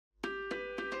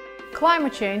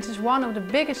Climate change is one of the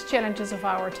biggest challenges of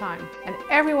our time, and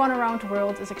everyone around the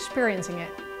world is experiencing it.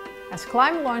 As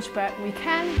ClimateLaunchpad, we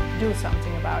can do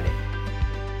something about it.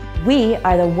 We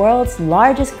are the world's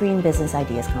largest green business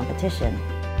ideas competition.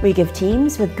 We give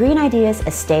teams with green ideas a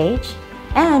stage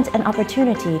and an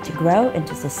opportunity to grow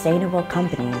into sustainable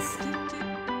companies.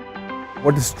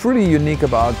 What is truly unique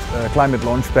about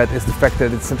ClimateLaunchpad is the fact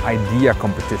that it's an idea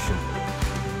competition.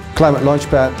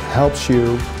 ClimateLaunchpad helps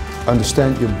you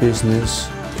understand your business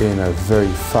in a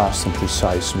very fast and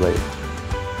precise way.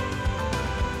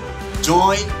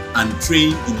 Join and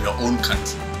train in your own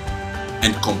country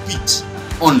and compete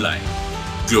online,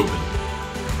 globally.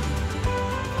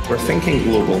 We're thinking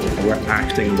global and we're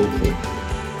acting local.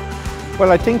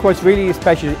 Well, I think what's really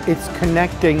special, it's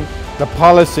connecting the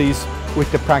policies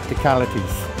with the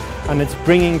practicalities, and it's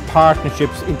bringing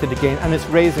partnerships into the game, and it's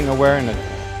raising awareness.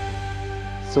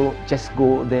 So just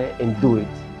go there and do it.